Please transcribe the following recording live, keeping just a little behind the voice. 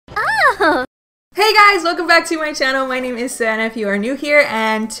Hey guys, welcome back to my channel. My name is Savannah if you are new here,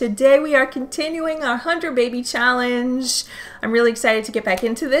 and today we are continuing our 100 baby challenge. I'm really excited to get back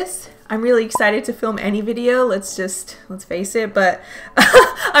into this. I'm really excited to film any video, let's face it, but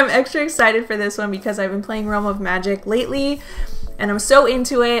I'm extra excited for this one because I've been playing Realm of Magic lately and I'm so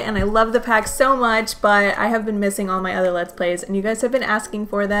into it and I love the pack so much, but I have been missing all my other Let's Plays and you guys have been asking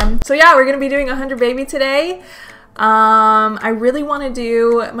for them. So yeah, we're gonna be doing 100 baby today. I really want to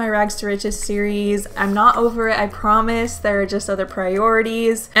do my Rags to Riches series. I'm not over it, I promise. There are just other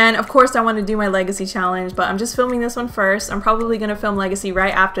priorities. And of course I want to do my Legacy challenge, but I'm just filming this one first. I'm probably going to film Legacy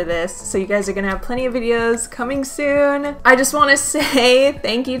right after this, so you guys are going to have plenty of videos coming soon. I just want to say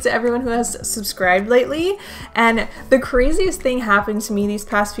thank you to everyone who has subscribed lately. And the craziest thing happened to me these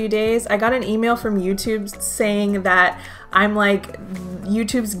past few days. I got an email from YouTube saying that I'm like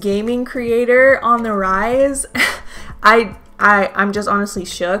YouTube's gaming creator on the rise. I'm just honestly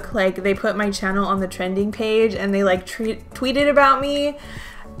shook. Like, they put my channel on the trending page and they like tweeted about me,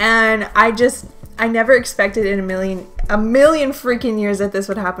 and I never expected in a million freaking years that this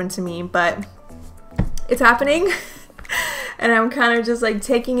would happen to me, but it's happening. And I'm kind of just like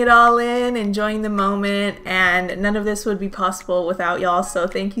taking it all in, enjoying the moment, and none of this would be possible without y'all, so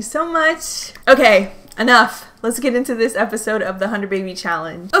thank you so much. Okay, enough. Let's get into this episode of the 100 Baby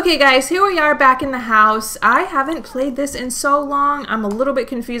Challenge. Okay guys, here we are back in the house. I haven't played this in so long. I'm a little bit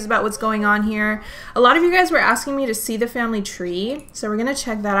confused about what's going on here. A lot of you guys were asking me to see the family tree, so we're gonna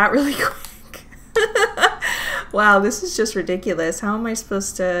check that out really quick. Wow, this is just ridiculous. How am I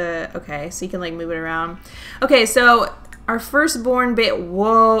supposed to... Okay, so you can like move it around. Okay, so our firstborn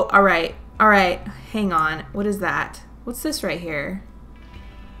whoa, all right, hang on. What is that? What's this right here?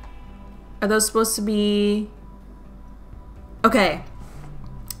 Are those supposed to be... Okay.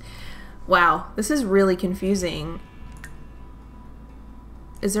 Wow, this is really confusing.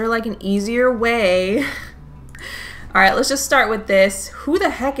 Is there like an easier way? Alright, let's just start with this. Who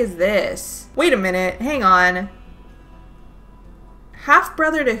the heck is this? Wait a minute, hang on. Half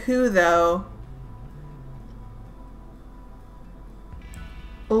brother to who though?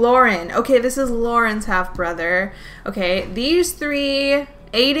 Lauren. Okay, this is Lauren's half brother. Okay, these three,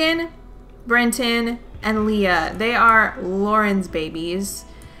 Aiden, Brenton, and Leah, they are Lauren's babies.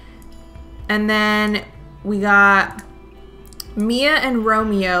 And then we got Mia and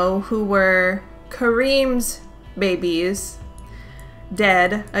Romeo, who were Kareem's babies,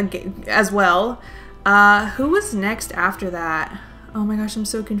 dead as well. Who was next after that? Oh my gosh, I'm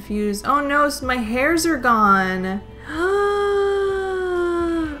so confused. Oh no, my hairs are gone.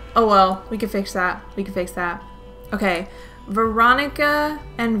 Oh well, we can fix that. We can fix that. Okay. Veronica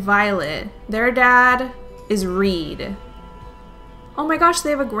and Violet. Their dad is Reed. Oh my gosh,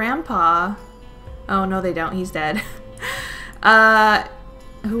 they have a grandpa. Oh no, they don't. He's dead.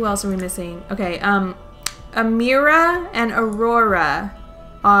 Who else are we missing? Okay, Amira and Aurora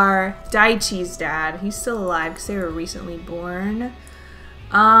are Daichi's dad. He's still alive because they were recently born.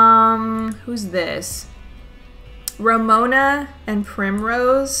 Who's this? Ramona and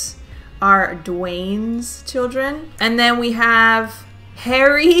Primrose are Dwayne's children. And then we have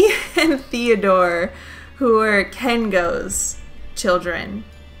Harry and Theodore, who are Kengo's children.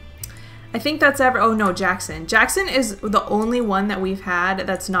 I think that's oh no, Jackson. Jackson is the only one that we've had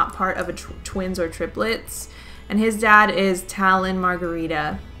that's not part of a twins or triplets. And his dad is Talon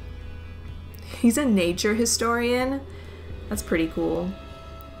Margarita. He's a nature historian. That's pretty cool.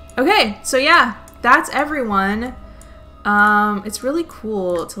 Okay, so yeah, that's everyone. It's really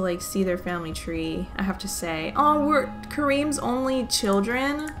cool to like see their family tree, I have to say. Oh, we're Kareem's only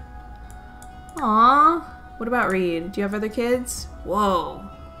children. Aw. What about Reed? Do you have other kids? Whoa.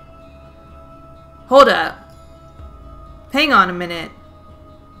 Hold up. Hang on a minute.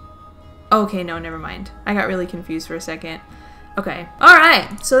 Okay, no, never mind. I got really confused for a second. Okay.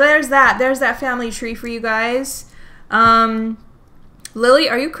 Alright, so there's that. There's that family tree for you guys. Lily,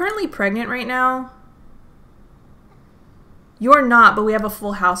 are you currently pregnant right now? You're not, but we have a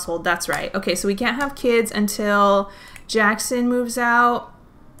full household. That's right. Okay, so we can't have kids until Jackson moves out.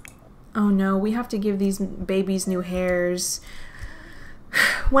 Oh no, we have to give these babies new hairs.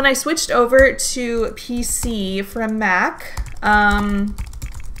 When I switched over to PC from Mac, oh,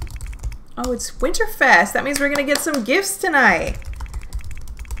 it's Winterfest. That means we're gonna get some gifts tonight.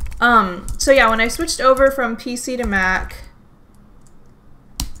 So yeah, when I switched over from PC to Mac,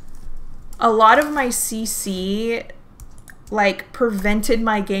 a lot of my CC like prevented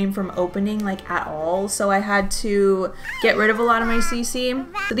my game from opening like at all, so I had to get rid of a lot of my CC.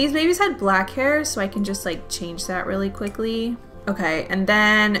 But these babies had black hair, so I can just like change that really quickly. Okay, and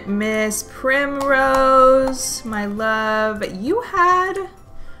then Miss Primrose, my love, you had,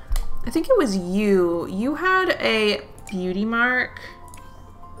 I I think it was you. You had a beauty mark.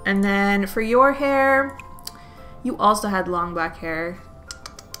 And then for your hair, you also had long black hair.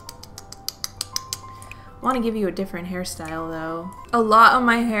 I want to give you a different hairstyle though. A lot of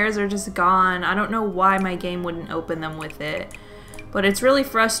my hairs are just gone. I don't know why my game wouldn't open them with it. But it's really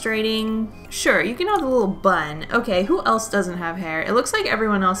frustrating. Sure, you can have a little bun. Okay, who else doesn't have hair? It looks like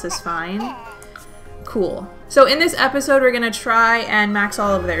everyone else is fine. Cool. So in this episode, we're gonna try and max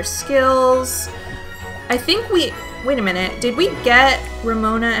all of their skills. I think wait a minute. Did we get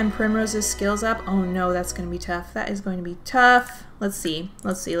Ramona and Primrose's skills up? Oh no, that's gonna be tough. That is going to be tough. Let's see.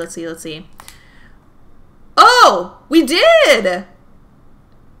 Let's see. Oh, we did!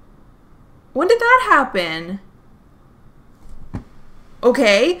 When did that happen?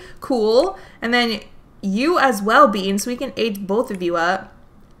 Okay, cool. And then you as well, Bean, so we can age both of you up.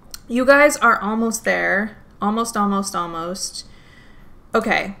 You guys are almost there. Almost.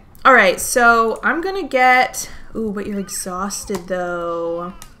 Okay. All right, so I'm gonna get... Ooh, but you're exhausted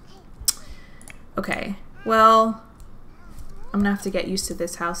though. Okay, well, I'm gonna have to get used to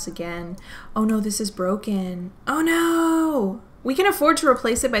this house again. Oh no, this is broken. Oh no! We can afford to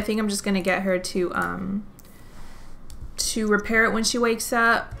replace it, but I think I'm just gonna get her to repair it when she wakes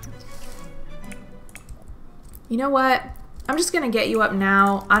up. You know what? I'm just gonna get you up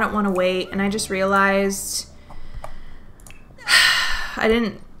now. I don't want to wait, and I just realized I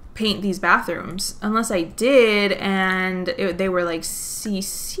didn't paint these bathrooms. Unless I did, and they were like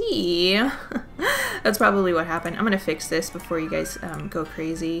CC. That's probably what happened. I'm gonna fix this before you guys go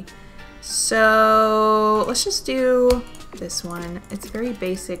crazy. So let's just do this one. It's very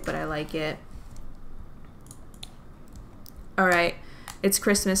basic, but I like it. All right, it's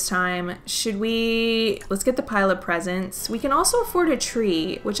Christmas time. Let's get the pile of presents. We can also afford a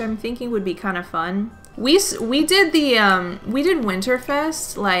tree, which I'm thinking would be kind of fun. We did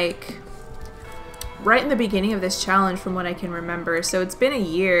Winterfest like right in the beginning of this challenge from what I can remember. So it's been a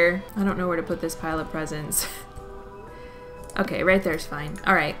year. I don't know where to put this pile of presents. Okay, right there's fine.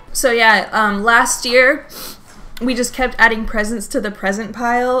 All right. So yeah, last year we just kept adding presents to the present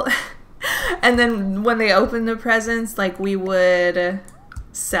pile. And then when they opened the presents, like, we would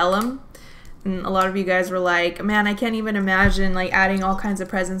sell them. And a lot of you guys were like, man, I can't even imagine like adding all kinds of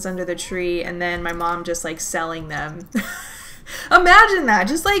presents under the tree and then my mom just like selling them. Imagine that.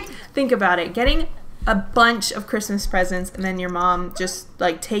 Just like think about it. Getting a bunch of Christmas presents and then your mom just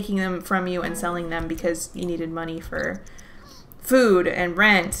like taking them from you and selling them because you needed money for food and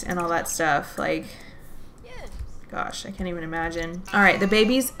rent and all that stuff. Like, gosh, I can't even imagine. All right, the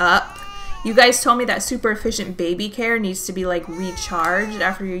baby's up. You guys told me that super efficient baby care needs to be like recharged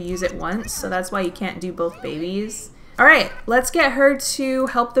after you use it once, so that's why you can't do both babies. All right, let's get her to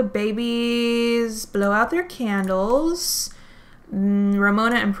help the babies blow out their candles.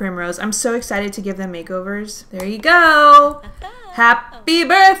 Ramona and Primrose. I'm so excited to give them makeovers. There you go. Happy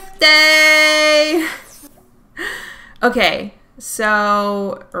birthday! Okay,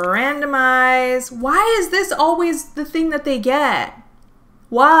 so randomize. Why is this always the thing that they get?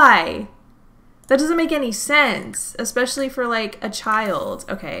 Why? That doesn't make any sense, especially for like a child.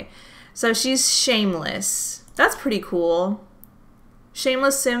 Okay, so she's shameless. That's pretty cool.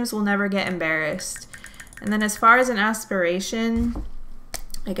 Shameless Sims will never get embarrassed. And then as far as an aspiration,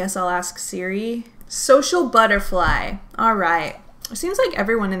 I guess I'll ask Siri. Social butterfly. All right. It seems like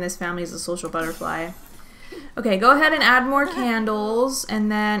everyone in this family is a social butterfly. Okay, go ahead and add more candles. And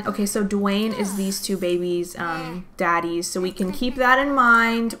then, okay, so Dwayne is these two babies' daddies. So we can keep that in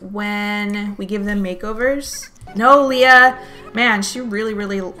mind when we give them makeovers. No, Leah. Man, she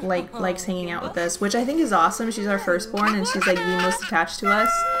really likes hanging out with us, which I think is awesome. She's our firstborn and she's like the most attached to us.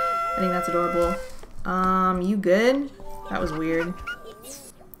 I think that's adorable. You good? That was weird.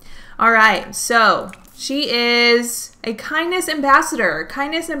 All right, so she is a kindness ambassador.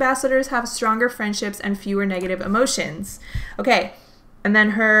 Kindness ambassadors have stronger friendships and fewer negative emotions. Okay, and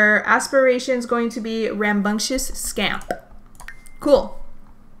then her aspiration is going to be rambunctious scamp. Cool.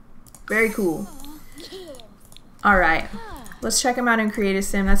 Very cool. All right, let's check them out in Create a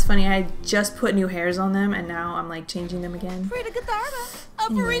Sim. That's funny, I just put new hairs on them and now I'm like changing them again.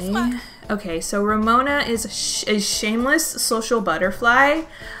 Anyway. Okay, so Ramona is a shameless social butterfly.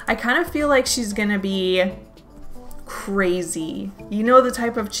 I kind of feel like she's gonna be crazy. You know, the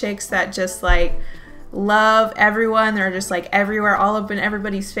type of chicks that just like love everyone. They're just like everywhere, all up in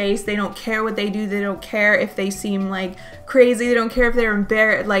everybody's face. They don't care what they do. They don't care if they seem like crazy. They don't care if they're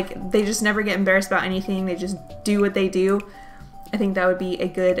embarrassed. Like, they just never get embarrassed about anything. They just do what they do. I think that would be a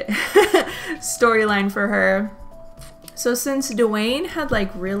good storyline for her. So since Dwayne had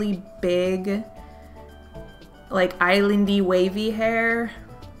like really big, like islandy wavy hair,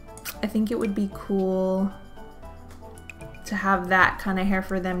 I think it would be cool to have that kind of hair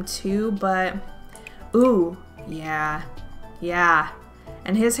for them too, but ooh, yeah. Yeah.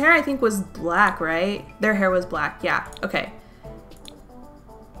 And his hair I think was black, right? Their hair was black. Yeah. Okay.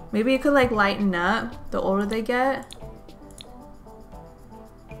 Maybe it could like lighten up the older they get.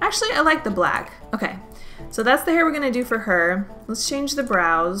 Actually, I like the black. Okay. So that's the hair we're gonna do for her. Let's change the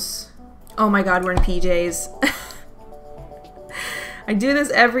brows. Oh my god, we're in PJs. I do this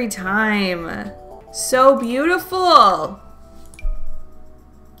every time. So beautiful.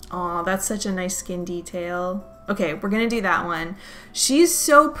 Oh, that's such a nice skin detail. Okay, we're gonna do that one. She's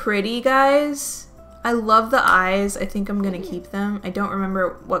so pretty, guys. I love the eyes. I think I'm gonna keep them. I don't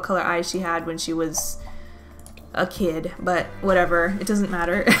remember what color eyes she had when she was a kid, but whatever. It doesn't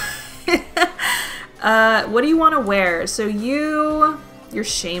matter. What do you want to wear? So you're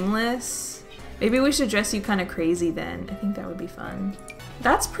shameless. Maybe we should dress you kind of crazy then. I think that would be fun.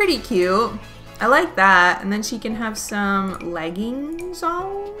 That's pretty cute. I like that. And then she can have some leggings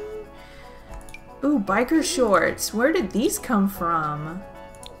on. Ooh, biker shorts. Where did these come from?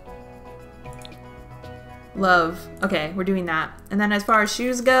 Love. Okay, we're doing that. And then as far as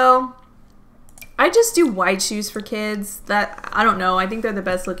shoes go, I just do wide shoes for kids. That, I don't know, I think they're the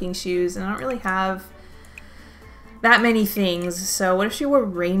best looking shoes, and I don't really have that many things. So what if she wore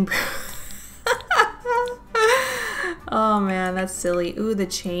rainbow? Oh man, that's silly. Ooh, the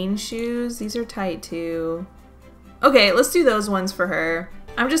chain shoes. These are tight too. Okay, let's do those ones for her.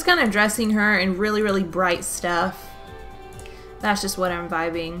 I'm just kind of dressing her in really, really bright stuff. That's just what I'm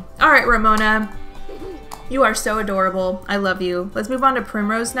vibing. All right, Ramona. You are so adorable. I love you. Let's move on to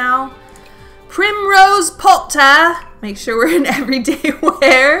Primrose now. Primrose Potter. Make sure we're in everyday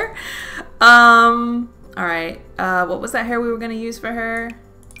wear. All right. What was that hair we were gonna use for her?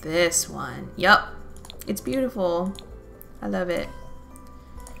 This one. Yup. It's beautiful. I love it.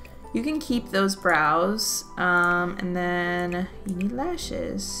 You can keep those brows. And then you need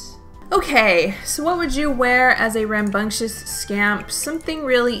lashes. Okay, so what would you wear as a rambunctious scamp? Something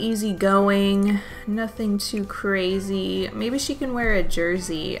really easygoing, nothing too crazy. Maybe she can wear a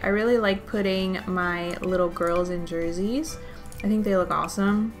jersey. I really like putting my little girls in jerseys. I think they look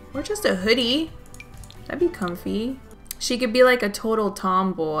awesome. Or just a hoodie. That'd be comfy. She could be like a total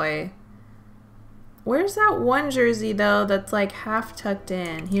tomboy. Where's that one jersey though that's like half tucked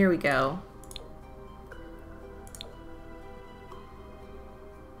in? Here we go.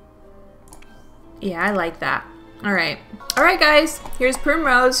 Yeah, I like that. All right, guys, here's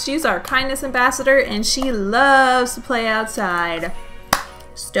Primrose. She's our kindness ambassador and she loves to play outside.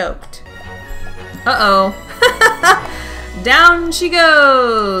 Stoked. Uh-oh. Down she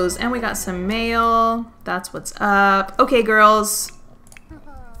goes. And we got some mail. That's what's up. Okay, girls.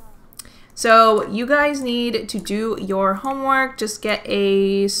 So you guys need to do your homework. Just get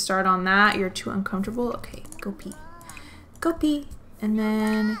a start on that. You're too uncomfortable. Okay, go pee. Go pee. And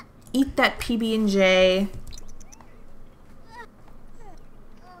then eat that PB&J.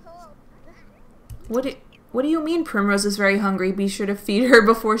 What do you mean Primrose is very hungry? Be sure to feed her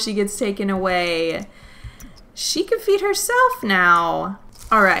before she gets taken away. She can feed herself now.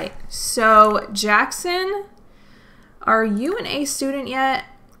 All right, so Jackson, are you an A student yet?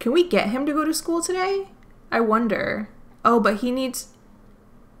 Can we get him to go to school today? I wonder. Oh, but he needs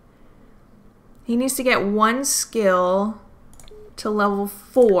to get one skill to level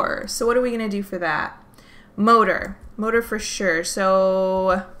 4. So what are we gonna do for that? Motor for sure.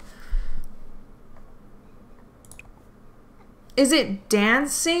 So is it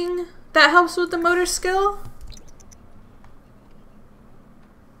dancing that helps with the motor skill?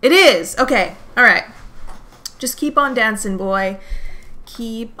 It is. Okay. All right. Just keep on dancing, boy.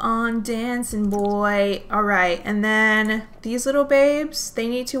 Keep on dancing, boy. All right. And then these little babes, they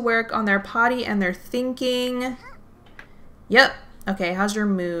need to work on their potty and their thinking. Yep. Okay, how's your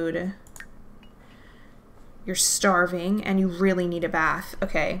mood? You're starving and you really need a bath.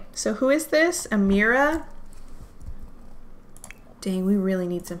 Okay, so who is this? Amira? Dang, we really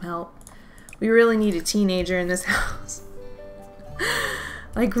need some help. We really need a teenager in this house.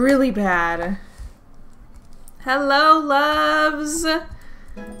 Like, really bad. Hello, loves.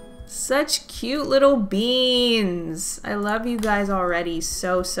 Such cute little beans. I love you guys already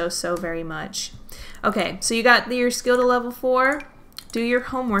so very much. Okay, so you got your skill to level 4. Do your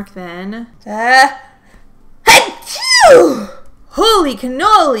homework then. Holy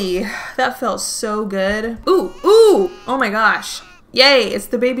cannoli! That felt so good. Ooh, oh my gosh. Yay, it's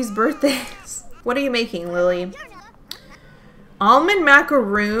the baby's birthdays. What are you making, Lily? Almond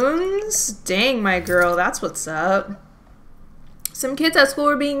macaroons? Dang, my girl, that's what's up. Some kids at school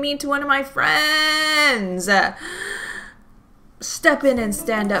were being mean to one of my friends. Step in and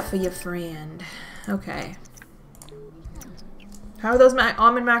stand up for your friend. Okay. How are those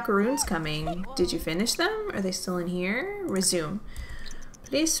almond macaroons coming? Did you finish them? Are they still in here? Resume.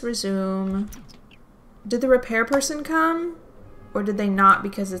 Please resume. Did the repair person come? Or did they not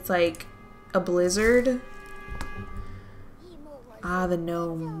because it's like a blizzard? Ah, the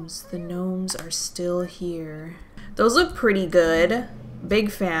gnomes. The gnomes are still here. Those look pretty good.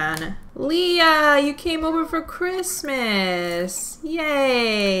 Big fan. Leah, you came over for Christmas.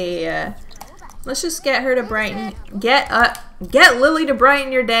 Yay. Let's just get her to brighten, get Lily to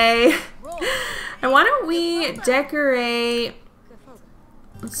brighten your day. And why don't we decorate,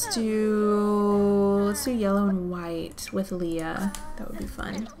 let's do yellow and white with Leah. That would be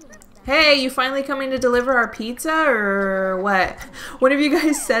fun. Hey, you finally coming to deliver our pizza or what? One of you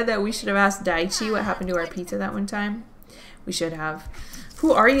guys said that we should have asked Daichi what happened to our pizza that one time. We should have.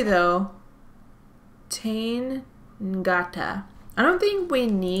 Who are you though? Tain Ngata. I don't think we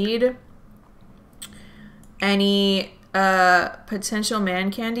need any potential man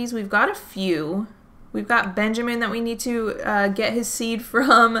candies. We've got a few. We've got Benjamin that we need to get his seed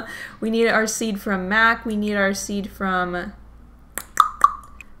from. We need our seed from Mac. We need our seed from...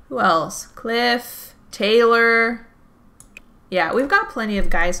 Who else? Cliff, Taylor. Yeah, we've got plenty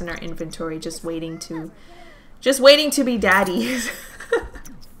of guys in our inventory just waiting to be daddies.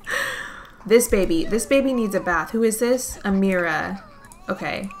 This baby needs a bath. Who is this? Amira.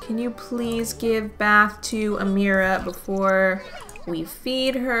 Okay, can you please give bath to Amira before we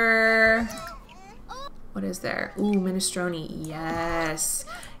feed her? What is there? Ooh, minestrone. Yes.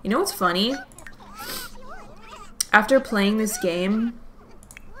 You know what's funny? After playing this game,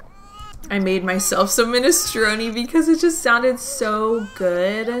 I made myself some minestrone because it just sounded so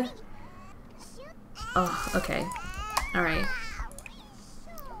good. Oh, okay. Alright.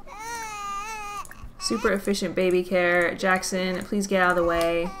 Super efficient baby care. Jackson, please get out of the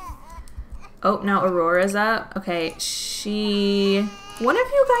way. Oh, now Aurora's up. Okay, one of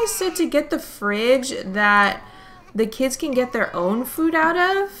you guys said to get the fridge that the kids can get their own food out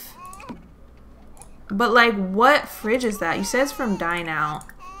of. But like, what fridge is that? You said it's from Dine Out.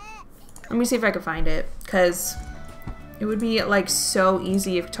 Let me see if I can find it, because it would be like so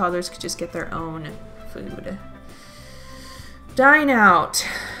easy if toddlers could just get their own food. Dine Out.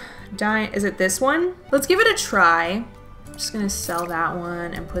 Is it this one? Let's give it a try. I'm just gonna sell that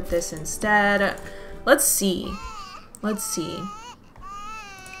one and put this instead. Let's see. Let's see.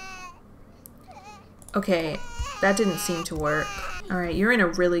 Okay, that didn't seem to work. All right, you're in a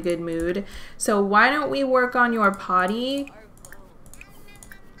really good mood. So why don't we work on your potty?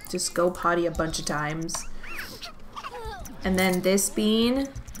 Just go potty a bunch of times. And then this bean.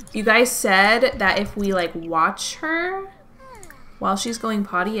 You guys said that if we like watch her while she's going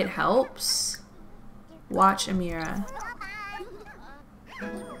potty, it helps. Watch Amira.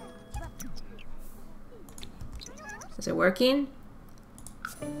 Is it working?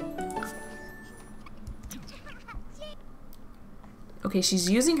 Okay, she's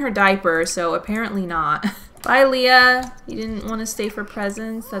using her diaper, so apparently not. Bye, Leah. You didn't want to stay for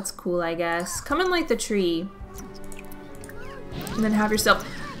presents? That's cool, I guess. Come and light the tree. And then have yourself...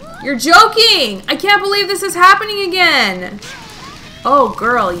 You're joking! I can't believe this is happening again! Oh,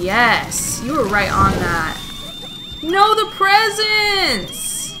 girl, yes. You were right on that. No, the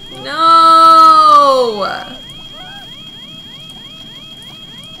presents! No!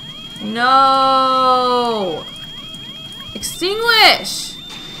 No! Extinguish!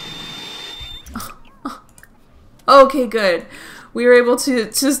 Okay, good. We were able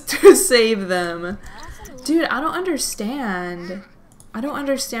to save them. Dude, I don't understand. I don't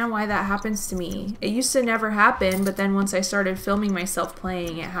understand why that happens to me. It used to never happen, but then once I started filming myself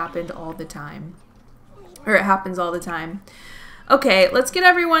playing, it happened all the time. Or it happens all the time. Okay, let's get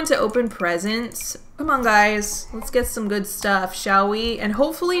everyone to open presents. Come on, guys. Let's get some good stuff, shall we? And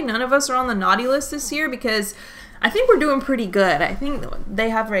hopefully none of us are on the naughty list this year because I think we're doing pretty good. I think they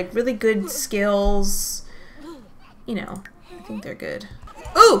have like really good skills. You know, I think they're good.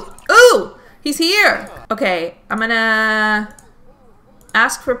 Ooh! Ooh! He's here! Okay, I'm gonna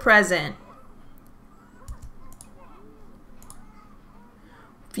ask for present.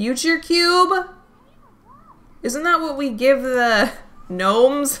 Future cube? Isn't that what we give the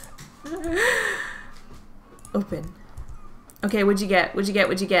gnomes? Open. Okay, what'd you get? What'd you get?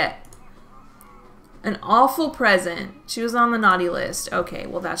 What'd you get? An awful present. She was on the naughty list. Okay,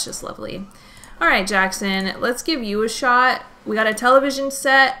 well that's just lovely. Alright, Jackson, let's give you a shot. We got a television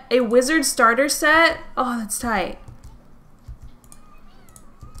set, a wizard starter set. Oh, that's tight.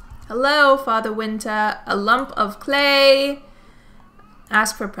 Hello, Father Winter. A lump of clay.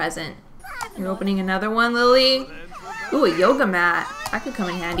 Ask for present. You're opening another one, Lily? Ooh, a yoga mat. That could come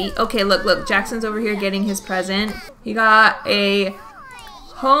in handy. Okay, look. Jackson's over here getting his present. He got a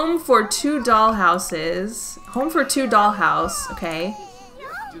home for 2 dollhouses. Home for 2 dollhouse. Okay.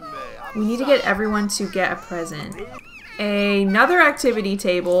 We need to get everyone to get a present. Another activity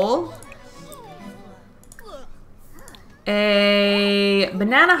table. A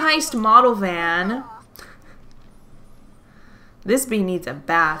banana heist model van. This bee needs a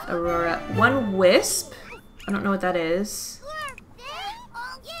bath, Aurora. 1 wisp. I don't know what that is.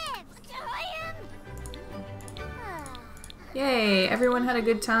 Yay, everyone had a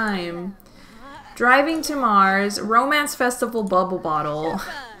good time. Driving to Mars. Romance Festival bubble bottle.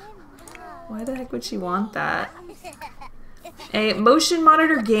 Why the heck would she want that? A motion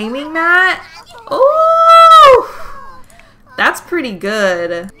monitor gaming mat. Oh! That's pretty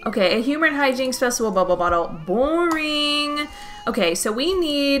good. Okay, a human hijinks festival bubble bottle. Boring. Okay, so we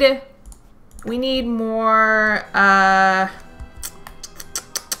need more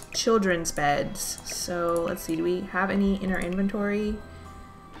children's beds. So let's see, do we have any in our inventory?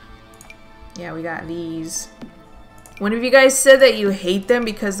 Yeah, we got these. One of you guys said that you hate them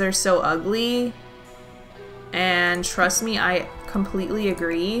because they're so ugly. And trust me, I completely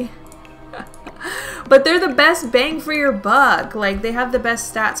agree. But they're the best bang for your buck. Like, they have the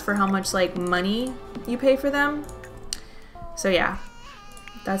best stats for how much, like, money you pay for them. So yeah,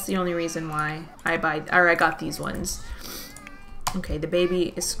 that's the only reason why I got these ones. Okay, the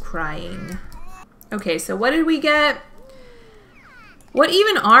baby is crying. Okay, so what did we get? What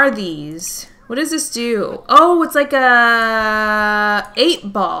even are these? What does this do? Oh, it's like a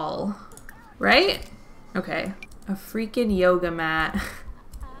 8-ball, right? Okay, a freaking yoga mat.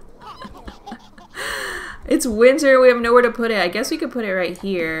 It's winter, we have nowhere to put it. I guess we could put it right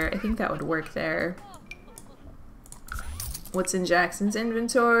here. I think that would work there. What's in Jackson's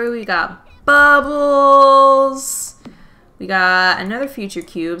inventory? We got bubbles. We got another future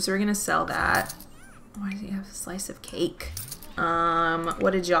cube, so we're gonna sell that. Why does he have a slice of cake?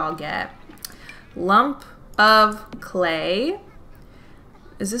 What did y'all get? Lump of clay.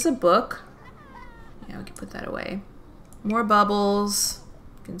 Is this a book? Yeah, we can put that away. More bubbles.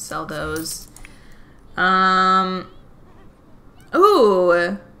 We can sell those.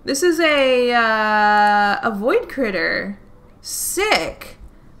 Ooh, this is a void critter. Sick.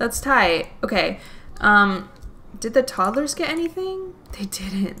 That's tight. Okay. Did the toddlers get anything? They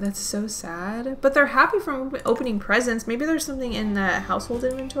didn't. That's so sad. But they're happy from opening presents. Maybe there's something in the household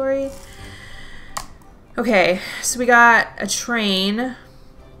inventory. Okay, so we got a train.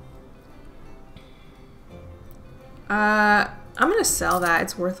 I'm gonna sell that.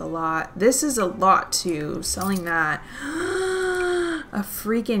 It's worth a lot. This is a lot too. Selling that. A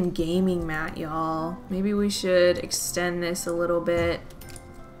freaking gaming mat, y'all. Maybe we should extend this a little bit.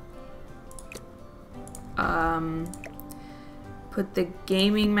 Put the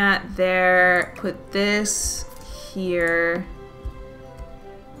gaming mat there. Put this here.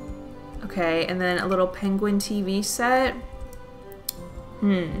 Okay, and then a little penguin TV set.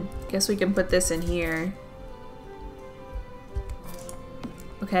 Guess we can put this in here.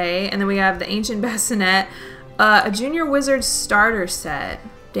 Okay, and then we have the ancient bassinet. A junior wizard starter set.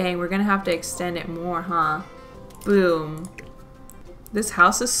 Dang, we're gonna have to extend it more, huh? Boom. This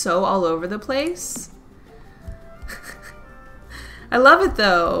house is so all over the place. I love it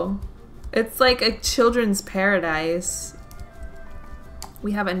though. It's like a children's paradise.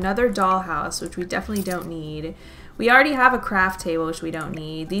 We have another dollhouse, which we definitely don't need. We already have a craft table, which we don't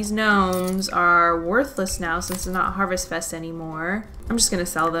need. These gnomes are worthless now since it's not Harvest Fest anymore. I'm just gonna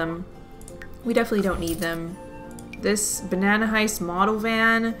sell them. We definitely don't need them. This Banana Heist model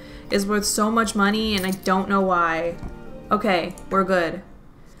van is worth so much money and I don't know why. Okay, we're good.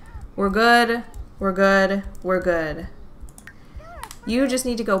 We're good. We're good. We're good. You just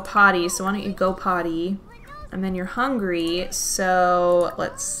need to go potty, so why don't you go potty? And then you're hungry, so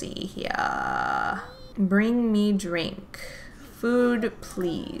let's see here. Bring me drink. Food,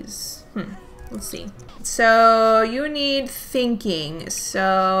 please. Let's see. So you need thinking.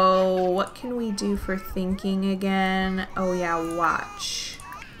 So what can we do for thinking again? Oh yeah, watch.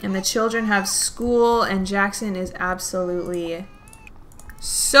 And the children have school and Jackson is absolutely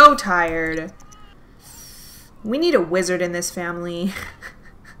so tired. We need a wizard in this family.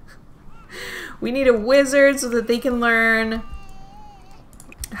 We need a wizard so that they can learn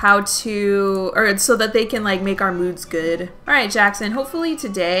how to, or so that they can like make our moods good. All right, Jackson, hopefully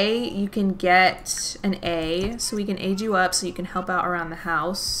today you can get an A so we can age you up so you can help out around the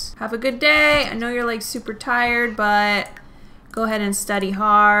house. Have a good day. I know you're like super tired, but go ahead and study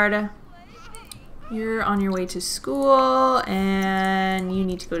hard. You're on your way to school and you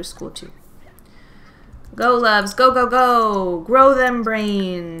need to go to school too. Go, loves. Go, go, go. Grow them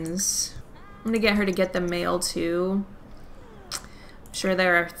brains. I'm gonna get her to get the mail too. I'm sure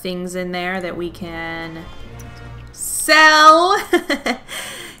there are things in there that we can sell.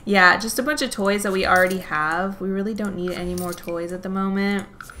 Yeah, just a bunch of toys that we already have. We really don't need any more toys at the moment.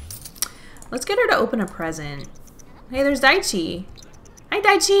 Let's get her to open a present. Hey, there's Daichi. Hi,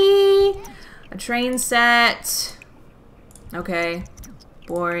 Daichi. A train set. Okay.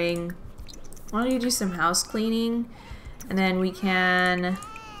 Boring. Why don't you do some house cleaning? And then we can...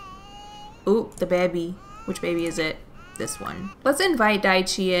 Ooh, the baby. Which baby is it? This one. Let's invite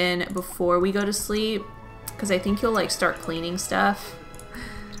Daichi in before we go to sleep, because I think he'll like start cleaning stuff.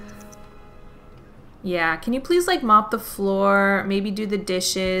 Yeah, can you please like mop the floor, maybe do the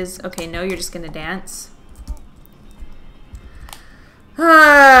dishes? Okay, no, you're just gonna dance.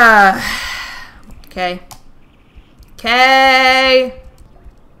 Okay. Okay.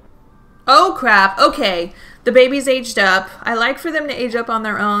 Oh crap, okay. The baby's aged up. I like for them to age up on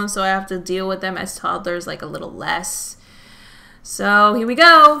their own, so I have to deal with them as toddlers like a little less. So here we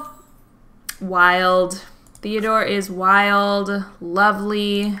go. Wild. Theodore is wild,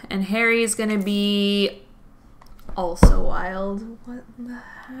 lovely, and Harry's gonna be also wild. What the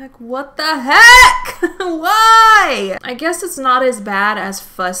heck? What the heck? Why? I guess it's not as bad as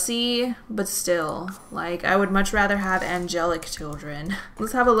Fussy, but still, like, I would much rather have angelic children.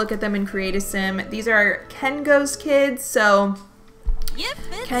 Let's have a look at them in Create a Sim. These are Kengo's kids, so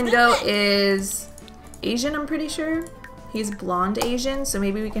Kengo is Asian, I'm pretty sure. He's blonde Asian, so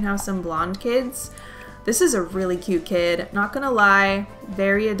maybe we can have some blonde kids. This is a really cute kid, not gonna lie,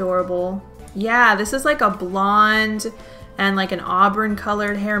 very adorable. Yeah, this is like a blonde and like an auburn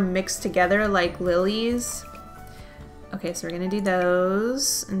colored hair mixed together like Lily's. Okay, so we're gonna do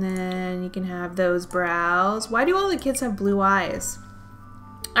those, and then you can have those brows. Why do all the kids have blue eyes?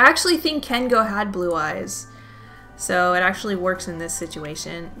 I actually think Kengo had blue eyes, so it actually works in this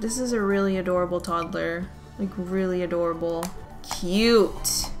situation. This is a really adorable toddler, like really adorable.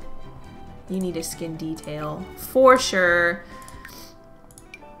 Cute. You need a skin detail for sure.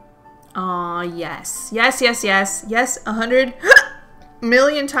 Aw, yes. Yes, yes, yes. Yes, 100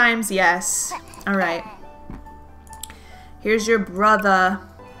 million times yes. All right. Here's your brother.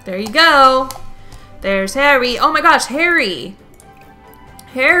 There you go. There's Harry. Oh my gosh, Harry.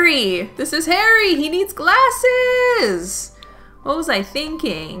 Harry. This is Harry. He needs glasses. What was I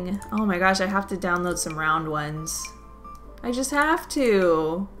thinking? Oh my gosh, I have to download some round ones. I just have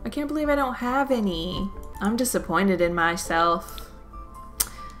to. I can't believe I don't have any. I'm disappointed in myself.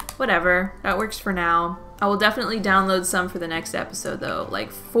 Whatever, that works for now. I will definitely download some for the next episode though, like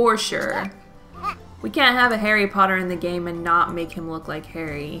for sure. We can't have a Harry Potter in the game and not make him look like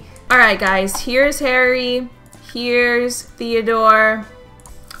Harry. Alright guys, here's Harry. Here's Theodore.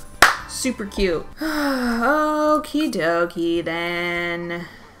 Super cute. Okie dokie then.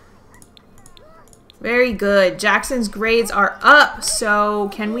 Very good. Jackson's grades are up, so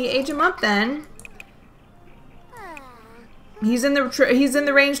can we age him up then? He's in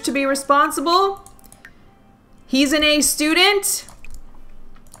the range to be responsible. He's an A student.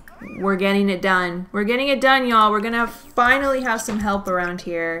 We're getting it done. We're getting it done, y'all. We're gonna finally have some help around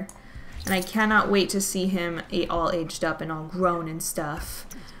here, and I cannot wait to see him all aged up and all grown and stuff.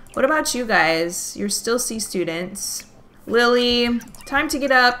 What about you guys? You're still C students. Lily, time to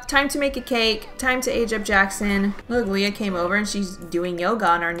get up, time to make a cake, time to age up Jackson. Look, Leah came over and she's doing yoga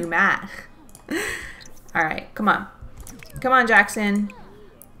on our new mat. Alright, come on. Come on, Jackson.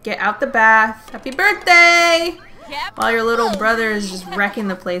 Get out the bath. Happy birthday! While your little brother is just wrecking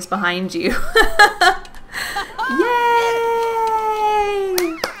the place behind you.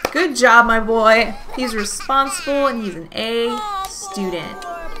 Yay! Good job, my boy. He's responsible and he's an A student.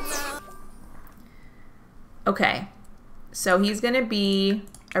 Okay. So he's gonna be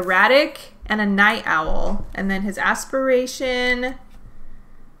erratic and a night owl. And then his aspiration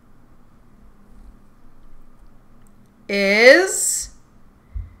is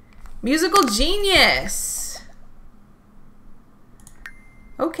musical genius.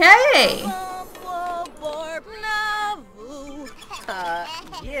 Okay.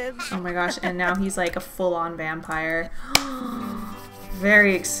 Oh my gosh, and now he's like a full-on vampire.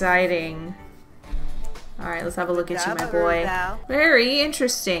 Very exciting. Alright, let's have a look at you, my boy. Very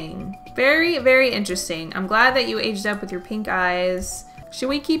interesting. Very, very interesting. I'm glad that you aged up with your pink eyes. Should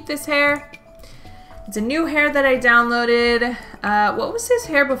we keep this hair? It's a new hair that I downloaded. What was his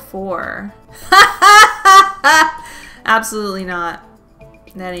hair before? Absolutely not.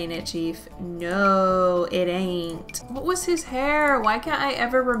 That ain't it, Chief. No, it ain't. What was his hair? Why can't I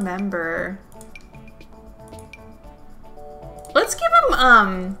ever remember? Let's give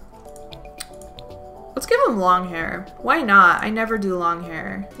give him long hair. Why not? I never do long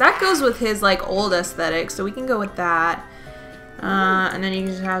hair. That goes with his like old aesthetic, so we can go with that. And then you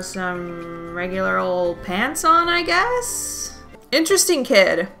just have some regular old pants on, I guess. Interesting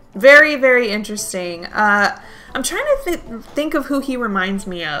kid. Very, very interesting. I'm trying to think of who he reminds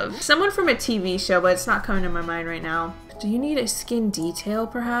me of. Someone from a TV show, but it's not coming to my mind right now. Do you need a skin detail,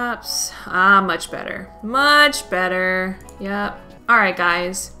 perhaps? Ah, much better. Much better. Yep. Alright,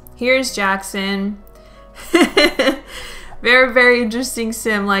 guys. Here's Jackson. Very, very interesting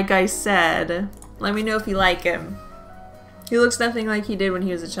sim, like I said. Let me know if you like him. He looks nothing like he did when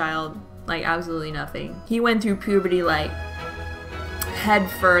he was a child. Like, absolutely nothing. He went through puberty, like, head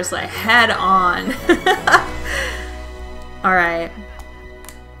first, like, head on. Alright.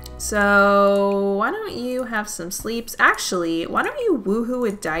 So, why don't you have some sleeps? Actually, why don't you woohoo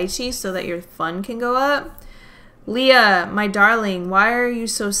with Daichi so that your fun can go up? Leah, my darling, why are you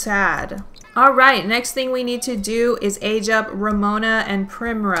so sad? Alright, next thing we need to do is age up Ramona and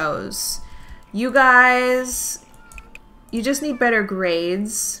Primrose. You guys, you just need better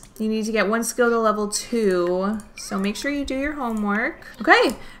grades. You need to get one skill to level 2, so make sure you do your homework.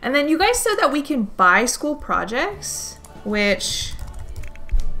 Okay, and then you guys said that we can buy school projects, which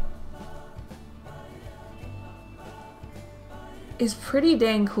is pretty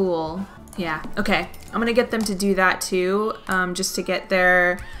dang cool. Yeah, okay. I'm gonna get them to do that too, just to get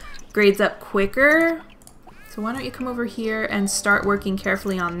their grades up quicker. So why don't you come over here and start working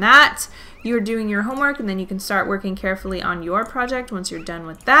carefully on that. You're doing your homework, and then you can start working carefully on your project once you're done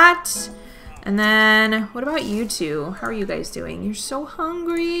with that. And then, what about you two? How are you guys doing? You're so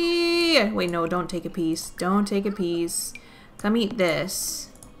hungry. Wait, no, don't take a piece. Don't take a piece. Come eat this.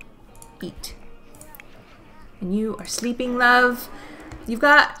 Eat. And you are sleeping, love. You've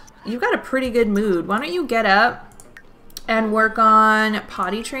got a pretty good mood. Why don't you get up and work on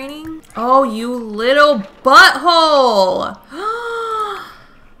potty training? Oh, you little butthole!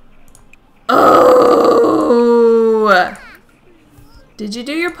 Oh! Did you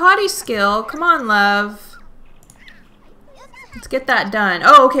do your potty skill? Come on, love. Let's get that done.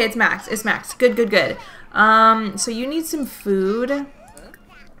 Oh, okay, it's Max. It's Max. Good, good, good. So you need some food.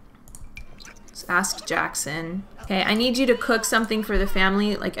 Let's ask Jackson. Okay, I need you to cook something for the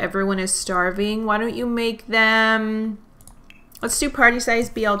family. Like, everyone is starving. Why don't you make them... Let's do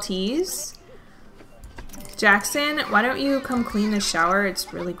party-sized BLTs. Jackson, why don't you come clean the shower?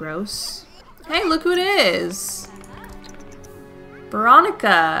 It's really gross. Hey, look who it is.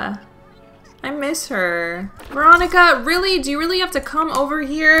 Veronica. I miss her. Veronica, really? Do you really have to come over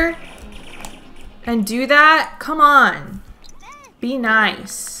here and do that? Come on. Be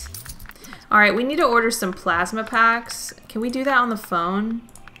nice. Alright, we need to order some plasma packs. Can we do that on the phone?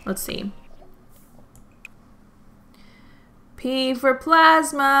 Let's see. P for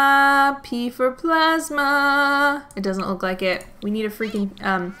plasma. P for plasma. It doesn't look like it. We need a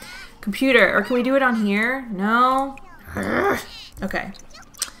freaking computer. Or can we do it on here? No? Okay.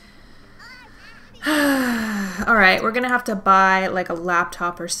 Alright, we're gonna have to buy like a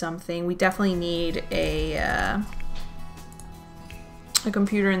laptop or something. We definitely need a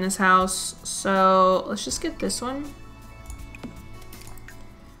computer in this house. So let's just get this one.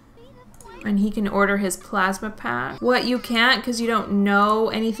 And he can order his plasma pack. What, you can't because you don't know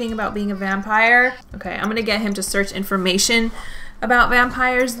anything about being a vampire? Okay, I'm gonna get him to search information about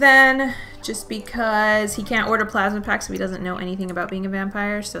vampires then, just because he can't order plasma packs if he doesn't know anything about being a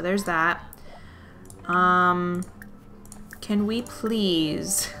vampire. So there's that. Can we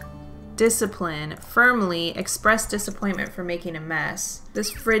please discipline, firmly express disappointment for making a mess?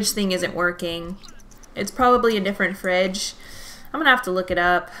 This fridge thing isn't working. It's probably a different fridge. I'm gonna have to look it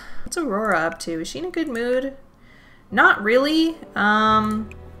up. What's Aurora up to? Is she in a good mood? Not really. Can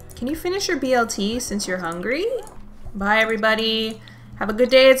you finish your BLT since you're hungry? Bye, everybody. Have a good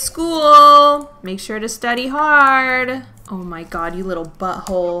day at school. Make sure to study hard. Oh my god, you little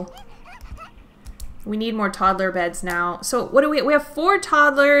butthole. We need more toddler beds now. So what do we have 4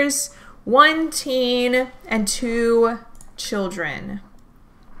 toddlers, 1 teen, and 2 children.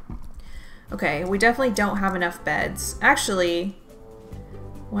 Okay, we definitely don't have enough beds. Actually,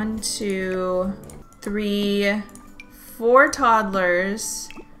 1, 2, 3, 4 toddlers,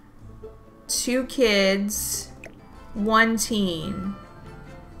 2 kids, 1 teen.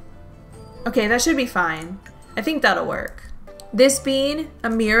 Okay, that should be fine. I think that'll work. This being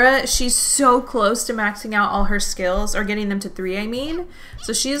Amira, she's so close to maxing out all her skills, or getting them to 3, I mean.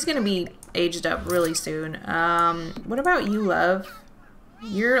 So she's gonna be aged up really soon. What about you, love?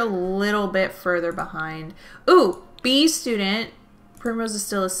 You're a little bit further behind. Ooh, B student. Primrose is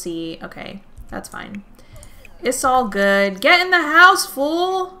still a C. Okay, that's fine. It's all good. Get in the house,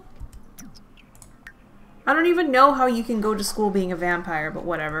 fool! I don't even know how you can go to school being a vampire, but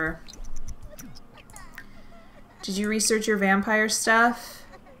whatever. Did you research your vampire stuff?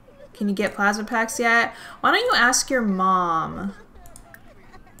 Can you get plasma packs yet? Why don't you ask your mom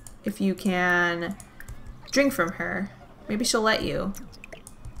if you can drink from her? Maybe she'll let you.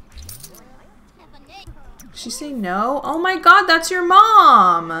 Did she say no? Oh my god, that's your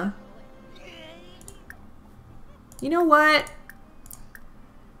mom! You know what?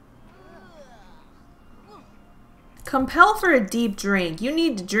 Compel for a deep drink. You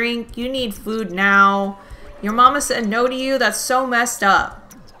need to drink. You need food now. Your mama said no to you. That's so messed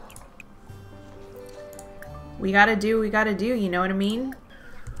up. We gotta do, you know what I mean?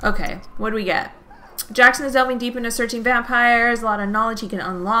 Okay, what do we get? Jackson is delving deep into searching vampires. A lot of knowledge he can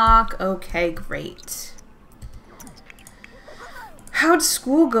unlock. Okay, great. How'd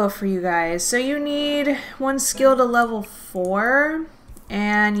school go for you guys? So you need 1 skill to level 4,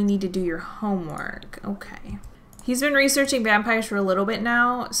 and you need to do your homework. Okay. He's been researching vampires for a little bit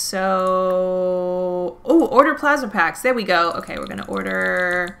now, so... Oh, order plasma packs. There we go. Okay, we're gonna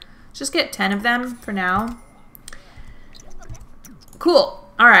order... Just get 10 of them for now. Cool.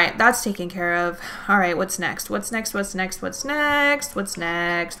 Alright, that's taken care of. Alright, what's next? What's next? What's next? What's next? What's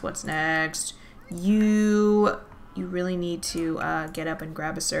next? What's next? You really need to get up and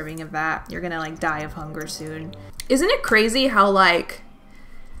grab a serving of that. You're gonna, like, die of hunger soon. Isn't it crazy how, like...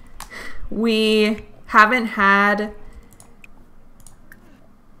 We haven't had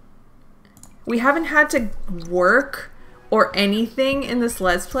to work or anything in this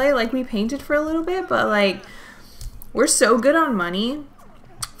Let's Play. Like, we painted for a little bit, but like we're so good on money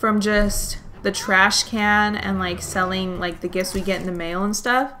from just the trash can and like selling like the gifts we get in the mail and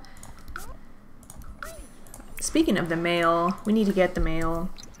stuff. Speaking of the mail, we need to get the mail.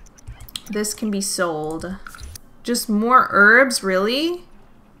 This can be sold. Just more herbs, really?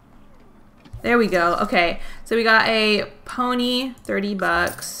 There we go. Okay, so we got a pony, 30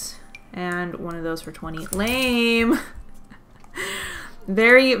 bucks, and one of those for 20. Lame.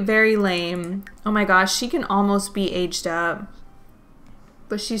 Very, very lame. Oh my gosh, she can almost be aged up.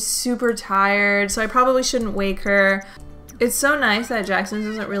 But she's super tired, so I probably shouldn't wake her. It's so nice that Jackson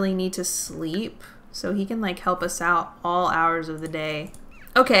doesn't really need to sleep, so he can like help us out all hours of the day.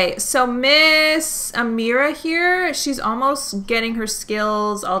 Okay, so Miss Amira here, she's almost getting her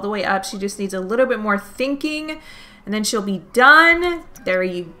skills all the way up. She just needs a little bit more thinking, and then she'll be done. There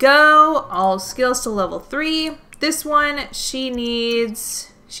you go. All skills to level 3. This one, she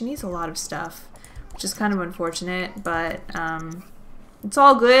needs a lot of stuff, which is kind of unfortunate, but it's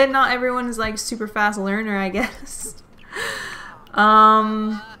all good. Not everyone is like super fast learner, I guess.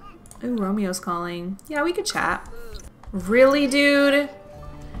 Ooh, Romeo's calling. Yeah, we could chat. Really, dude?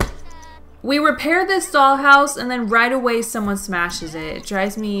 We repair this dollhouse and then right away someone smashes it. It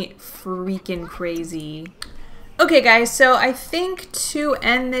drives me freaking crazy. Okay guys, so I think to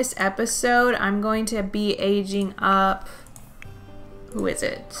end this episode, I'm going to be aging up... Who is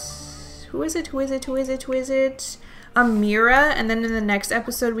it? Who is it? Who is it? Who is it? Who is it? Amira, and then in the next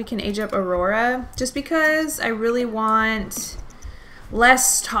episode we can age up Aurora. Just because I really want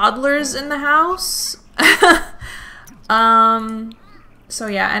less toddlers in the house. So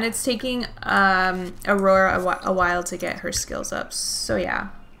yeah, and it's taking Aurora a while to get her skills up. So yeah,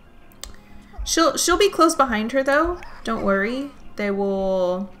 she'll be close behind her though. Don't worry.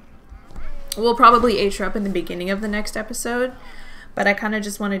 We'll probably age her up in the beginning of the next episode. But I kind of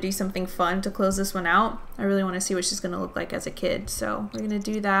just want to do something fun to close this one out. I really want to see what she's gonna look like as a kid. So we're gonna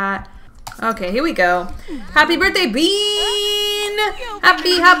do that. Okay, here we go. Happy birthday, Bean!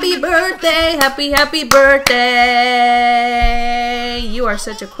 Happy birthday! Happy birthday! You are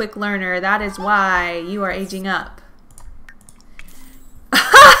such a quick learner. That is why you are aging up.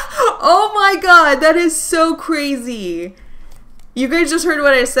 Oh my god, that is so crazy. You guys just heard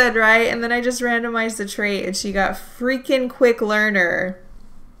what I said, right? And then I just randomized the trait and she got freaking quick learner.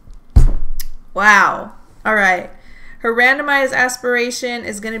 Wow. Alright. Her randomized aspiration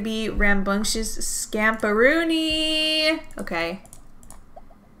is going to be Rambunctious Scamperoonie. Okay.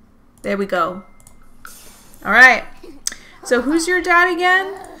 There we go. Alright. So who's your dad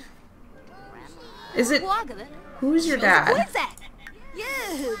again? Is it... Who's your dad?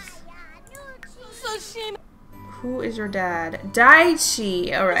 Who is your dad?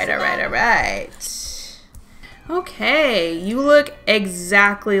 Daichi. Alright, alright, alright. Okay. You look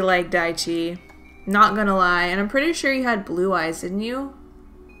exactly like Daichi. Not gonna lie. And I'm pretty sure you had blue eyes, didn't you?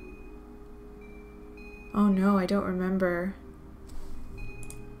 Oh no, I don't remember.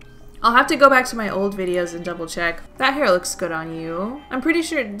 I'll have to go back to my old videos and double check. That hair looks good on you. I'm pretty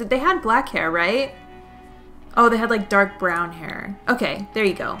sure they had black hair, right? Oh, they had like dark brown hair. Okay, there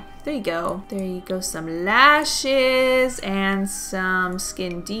you go. There you go. There you go. Some lashes and some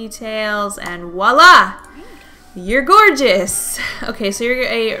skin details, and voila! You're gorgeous! Okay, so you're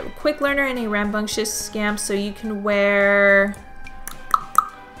a quick learner and a rambunctious scamp, so you can wear...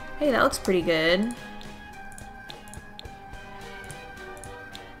 Hey, that looks pretty good.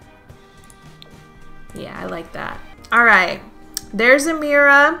 Yeah, I like that. Alright, there's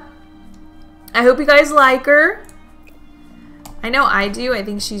Amira. I hope you guys like her. I know I do. I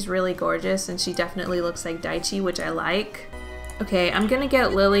think she's really gorgeous, and she definitely looks like Daichi, which I like. Okay, I'm gonna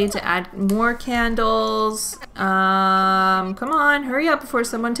get Lily to add more candles. Come on, hurry up before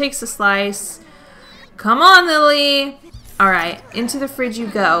someone takes a slice. Come on, Lily. Alright, into the fridge you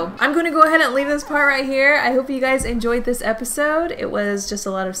go. I'm gonna go ahead and leave this part right here. I hope you guys enjoyed this episode. It was just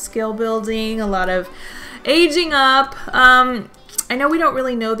a lot of skill building, a lot of aging up. I know we don't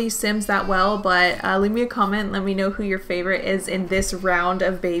really know these Sims that well, but leave me a comment and let me know who your favorite is in this round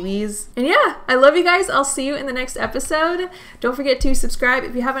of babies. And yeah, I love you guys. I'll see you in the next episode. Don't forget to subscribe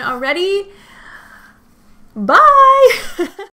if you haven't already. Bye!